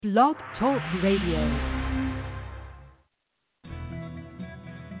Blog Talk Radio.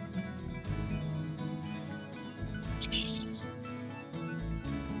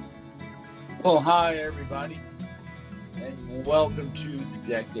 Well, hi, everybody, and welcome to The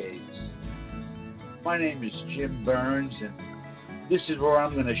Decades. My name is Jim Burns, and this is where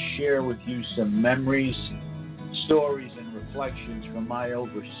I'm going to share with you some memories, stories, and reflections from my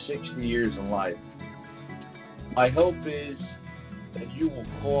over 60 years of life. My hope is that you will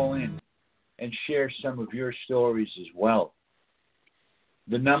call in and share some of your stories as well.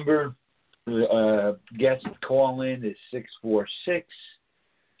 The number guest to call in is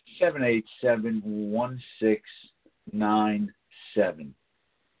 646-787-1697.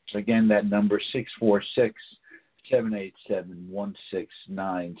 Again, that number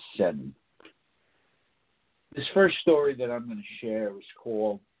 646-787-1697. This first story that I'm going to share is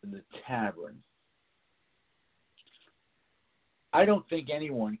called The Tavern. I don't think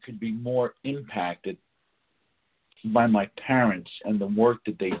anyone could be more impacted by my parents and the work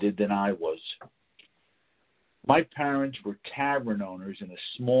that they did than I was. My parents were tavern owners in a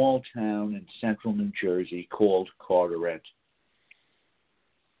small town in central New Jersey called Carteret.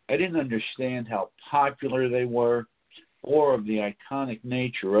 I didn't understand how popular they were or of the iconic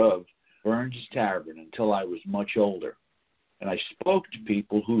nature of Burns' Tavern until I was much older, and I spoke to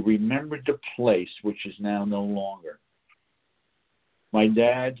people who remembered the place, which is now no longer. My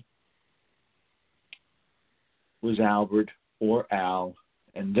dad was Albert, or Al,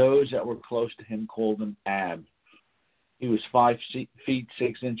 and those that were close to him called him Ab. He was 5 feet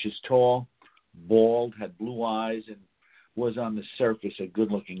 6 inches tall, bald, had blue eyes, and was on the surface a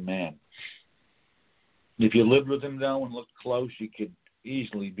good-looking man. If you lived with him, though, and looked close, you could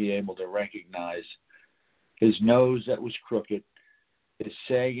easily be able to recognize his nose that was crooked, his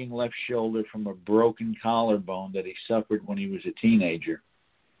sagging left shoulder from a broken collarbone that he suffered when he was a teenager,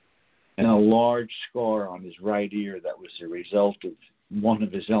 and a large scar on his right ear that was the result of one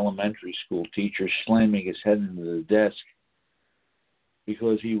of his elementary school teachers slamming his head into the desk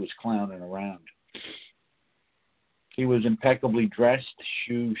because he was clowning around. He was impeccably dressed,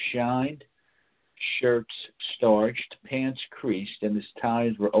 shoes shined, shirts starched, pants creased, and his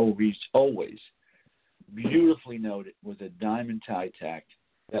ties were always beautifully noted with a diamond tie tack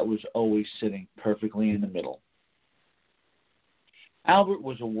that was always sitting perfectly in the middle. Albert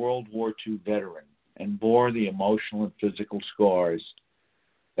was a World War II veteran and bore the emotional and physical scars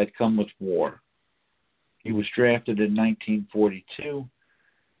that come with war. He was drafted in 1942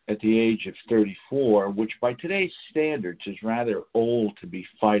 at the age of 34, which by today's standards is rather old to be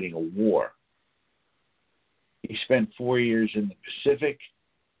fighting a war. He spent 4 years in the Pacific,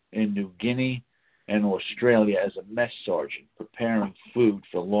 in New Guinea, and Australia as a mess sergeant, preparing food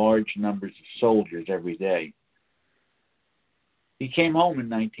for large numbers of soldiers every day. He came home in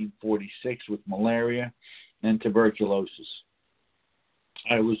 1946 with malaria and tuberculosis.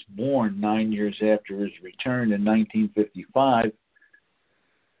 I was born 9 years after his return in 1955,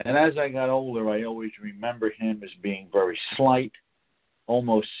 and as I got older, I always remember him as being very slight,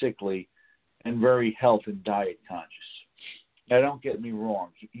 almost sickly, and very health and diet conscious. Now, don't get me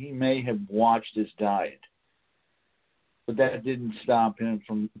wrong. He may have watched his diet, but that didn't stop him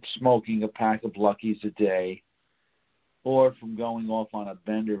from smoking a pack of Luckies a day or from going off on a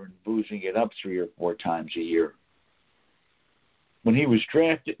bender and boozing it up 3 or 4 times a year. When he was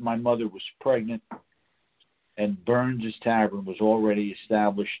drafted, my mother was pregnant, and Burns' Tavern was already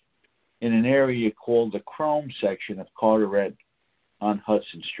established in an area called the Chrome section of Carteret on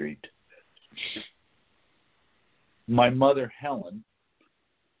Hudson Street. My mother, Helen,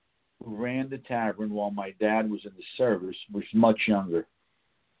 who ran the tavern while my dad was in the service, was much younger.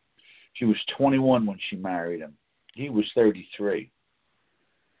 She was 21 when she married him. He was 33.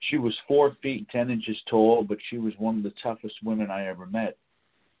 She was 4 feet 10 inches tall, but she was one of the toughest women I ever met.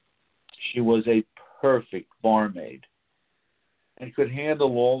 She was a perfect barmaid and could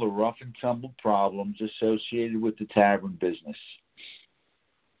handle all the rough and tumble problems associated with the tavern business.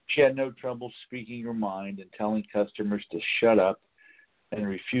 She had no trouble speaking her mind and telling customers to shut up and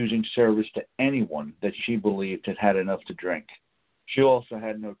refusing service to anyone that she believed had had enough to drink. She also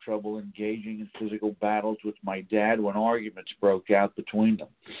had no trouble engaging in physical battles with my dad when arguments broke out between them.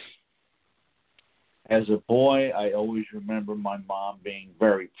 As a boy, I always remember my mom being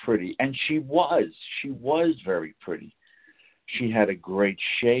very pretty, and she was very pretty. She had a great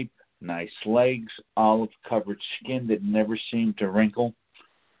shape, nice legs, olive-covered skin that never seemed to wrinkle.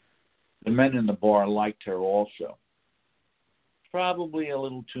 The men in the bar liked her also. Probably a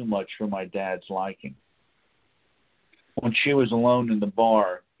little too much for my dad's liking. When she was alone in the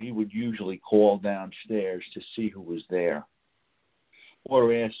bar, he would usually call downstairs to see who was there.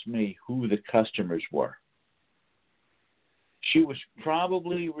 or ask me who the customers were. She was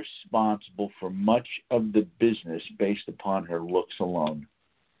probably responsible for much of the business based upon her looks alone.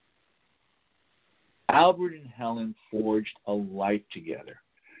 Albert and Helen forged a life together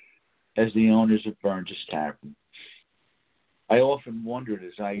as the owners of Burns' Tavern. I often wondered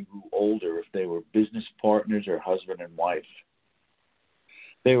as I grew older if they were business partners or husband and wife.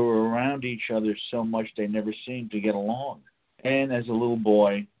 They were around each other so much they never seemed to get along. And as a little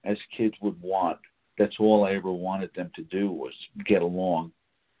boy, as kids would want, that's all I ever wanted them to do was get along.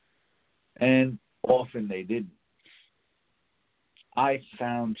 And often they didn't. I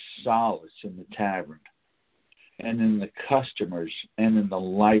found solace in the tavern and in the customers and in the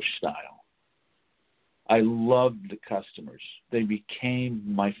lifestyle. I loved the customers. They became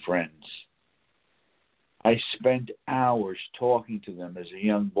my friends. I spent hours talking to them as a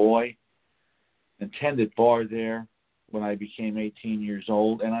young boy and tended bar there when I became 18 years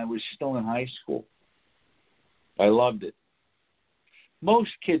old, and I was still in high school. I loved it.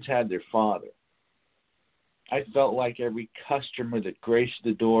 Most kids had their father. I felt like every customer that graced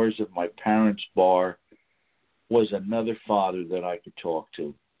the doors of my parents' bar was another father that I could talk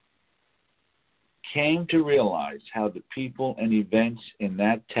to. Came to realize how the people and events in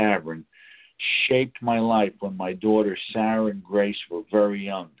that tavern shaped my life when my daughters Sarah and Grace were very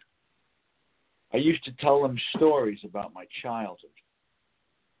young. I used to tell them stories about my childhood.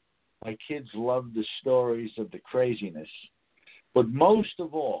 My kids loved the stories of the craziness. But most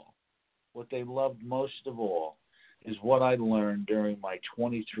of all, what they loved most of all is what I learned during my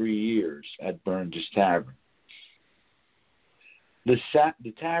 23 years at Burns' Tavern. The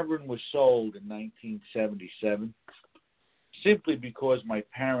tavern was sold in 1977 simply because my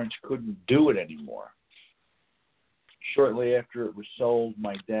parents couldn't do it anymore. Shortly after it was sold,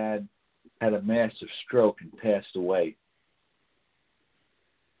 my dad had a massive stroke and passed away.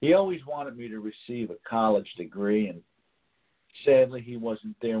 He always wanted me to receive a college degree, and sadly, he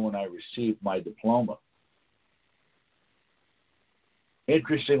wasn't there when I received my diploma.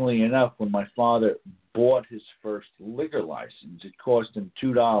 Interestingly enough, when my father bought his first liquor license, it cost him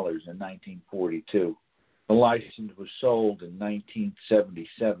 $2 in 1942. The license was sold in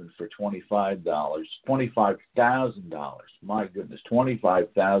 1977 for $25,000. My goodness,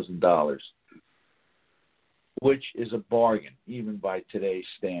 $25,000, which is a bargain, even by today's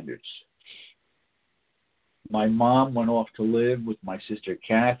standards. My mom went off to live with my sister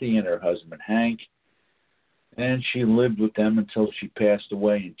Kathy and her husband Hank, and she lived with them until she passed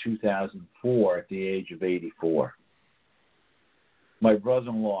away in 2004 at the age of 84. My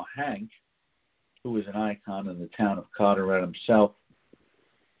brother-in-law Hank, who is an icon in the town of Carteret himself,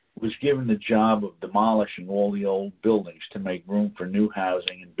 was given the job of demolishing all the old buildings to make room for new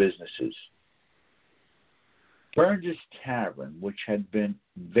housing and businesses. Burns' Tavern, which had been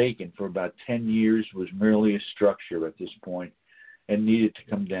vacant for about 10 years, was merely a structure at this point and needed to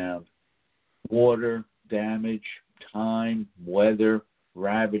come down. Water, damage, time, weather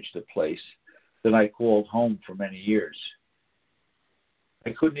ravaged the place that I called home for many years. I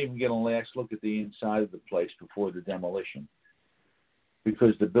couldn't even get a last look at the inside of the place before the demolition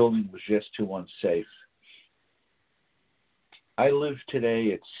because the building was just too unsafe. I live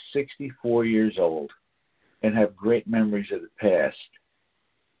today at 64 years old and have great memories of the past.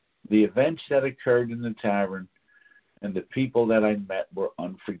 The events that occurred in the tavern and the people that I met were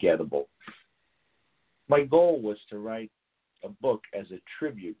unforgettable. My goal was to write a book as a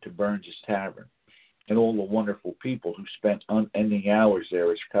tribute to Burns' Tavern and all the wonderful people who spent unending hours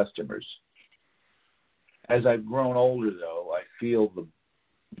there as customers. As I've grown older, though, I feel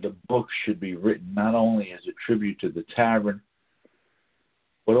the book should be written not only as a tribute to the tavern,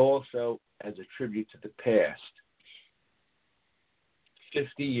 but also as a tribute to the past.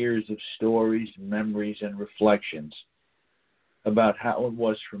 50 years of stories, memories, and reflections about how it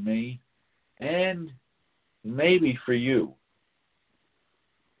was for me and maybe for you.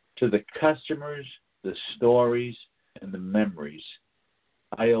 To the customers, the stories, and the memories,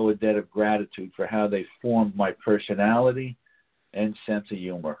 I owe a debt of gratitude for how they formed my personality and sense of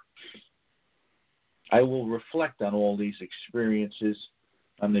humor. I will reflect on all these experiences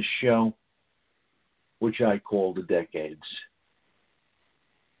on this show, which I call The Decades.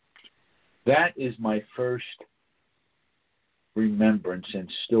 That is my first remembrance and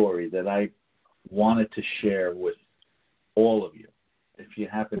story that I wanted to share with all of you. If you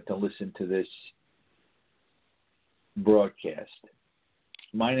happen to listen to this broadcast.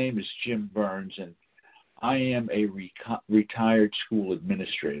 My name is Jim Burns, and I am a retired school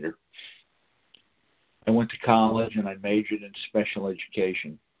administrator. I went to college, and I majored in special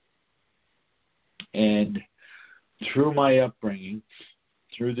education. And through my upbringing,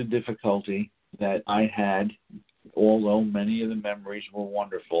 through the difficulty that I had, although many of the memories were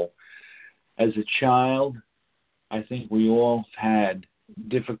wonderful. As a child, I think we all had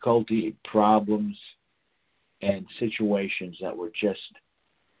difficulty, problems, and situations that were just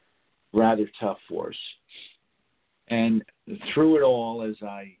rather tough for us. And through it all, as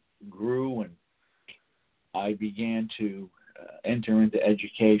I grew and I began to enter into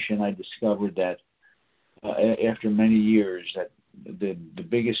education, I discovered that after many years that the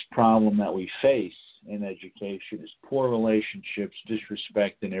biggest problem that we face in education is poor relationships,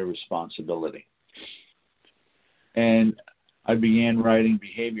 disrespect, and irresponsibility. And I began writing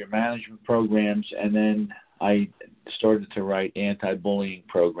behavior management programs, and then I started to write anti-bullying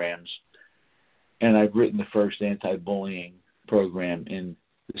programs. And I've written the first anti-bullying program in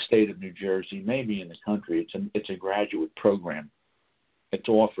the state of New Jersey, maybe in the country. It's a graduate program. It's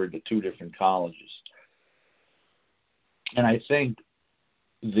offered at 2 different colleges. And I think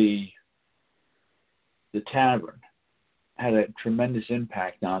the Tavern had a tremendous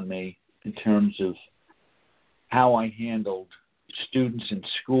impact on me in terms of how I handled students in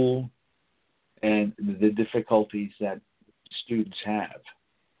school and the difficulties that students have.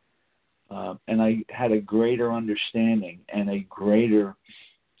 And I had a greater understanding and a greater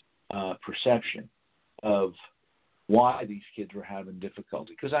perception of why these kids were having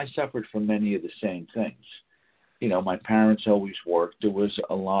difficulty, because I suffered from many of the same things. You know, my parents always worked. There was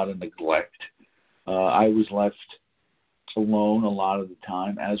a lot of neglect. I was left alone a lot of the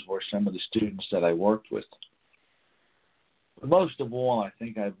time, as were some of the students that I worked with. But most of all, I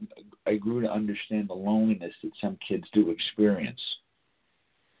think I grew to understand the loneliness that some kids do experience.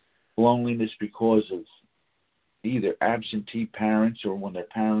 Loneliness because of either absentee parents, or when their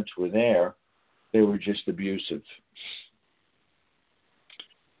parents were there, they were just abusive.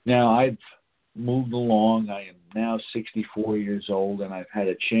 Now, I've moved along. I am now 64 years old, and I've had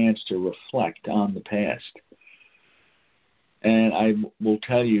a chance to reflect on the past. And I will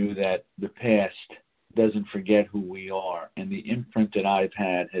tell you that the past doesn't forget who we are, and the imprint that I've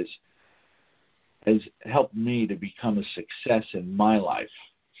had has helped me to become a success in my life.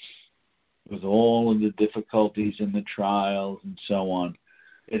 With all of the difficulties and the trials and so on,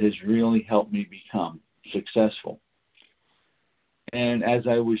 it has really helped me become successful. And as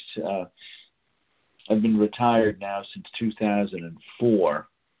I've been retired now since 2004.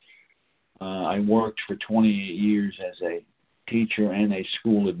 I worked for 28 years as a teacher and a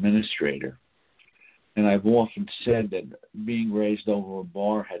school administrator. And I've often said that being raised over a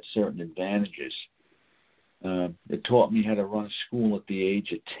bar had certain advantages. It taught me how to run a school at the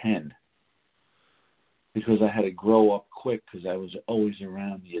age of 10, because I had to grow up quick because I was always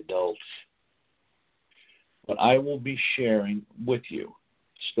around the adults. But I will be sharing with you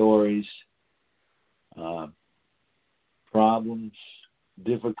stories, problems,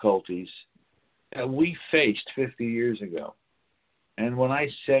 difficulties that we faced 50 years ago. And when I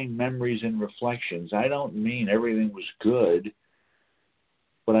say memories and reflections, I don't mean everything was good,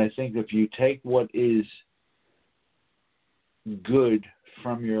 but I think if you take what is good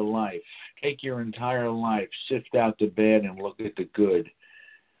from your life, take your entire life, sift out the bad and look at the good,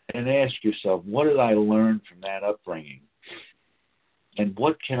 and ask yourself, what did I learn from that upbringing? And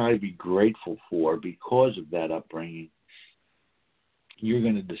what can I be grateful for because of that upbringing? You're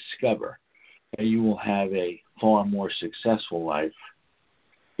going to discover that you will have a far more successful life.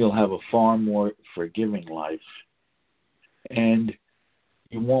 You'll have a far more forgiving life. And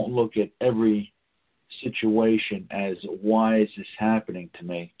you won't look at every situation as, why is this happening to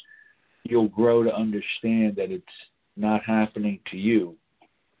me? You'll grow to understand that it's not happening to you,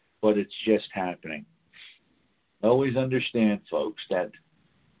 but it's just happening. Always understand, folks, that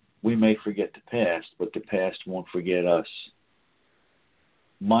we may forget the past, but the past won't forget us.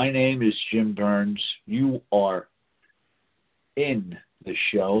 My name is Jim Burns. You are in the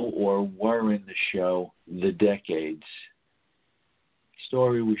show, or were in the show, The Decades. The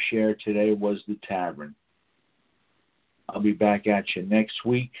story we shared today was The Tavern. I'll be back at you next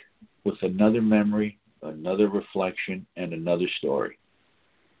week with another memory, another reflection, and another story.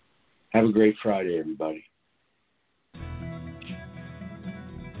 Have a great Friday, everybody.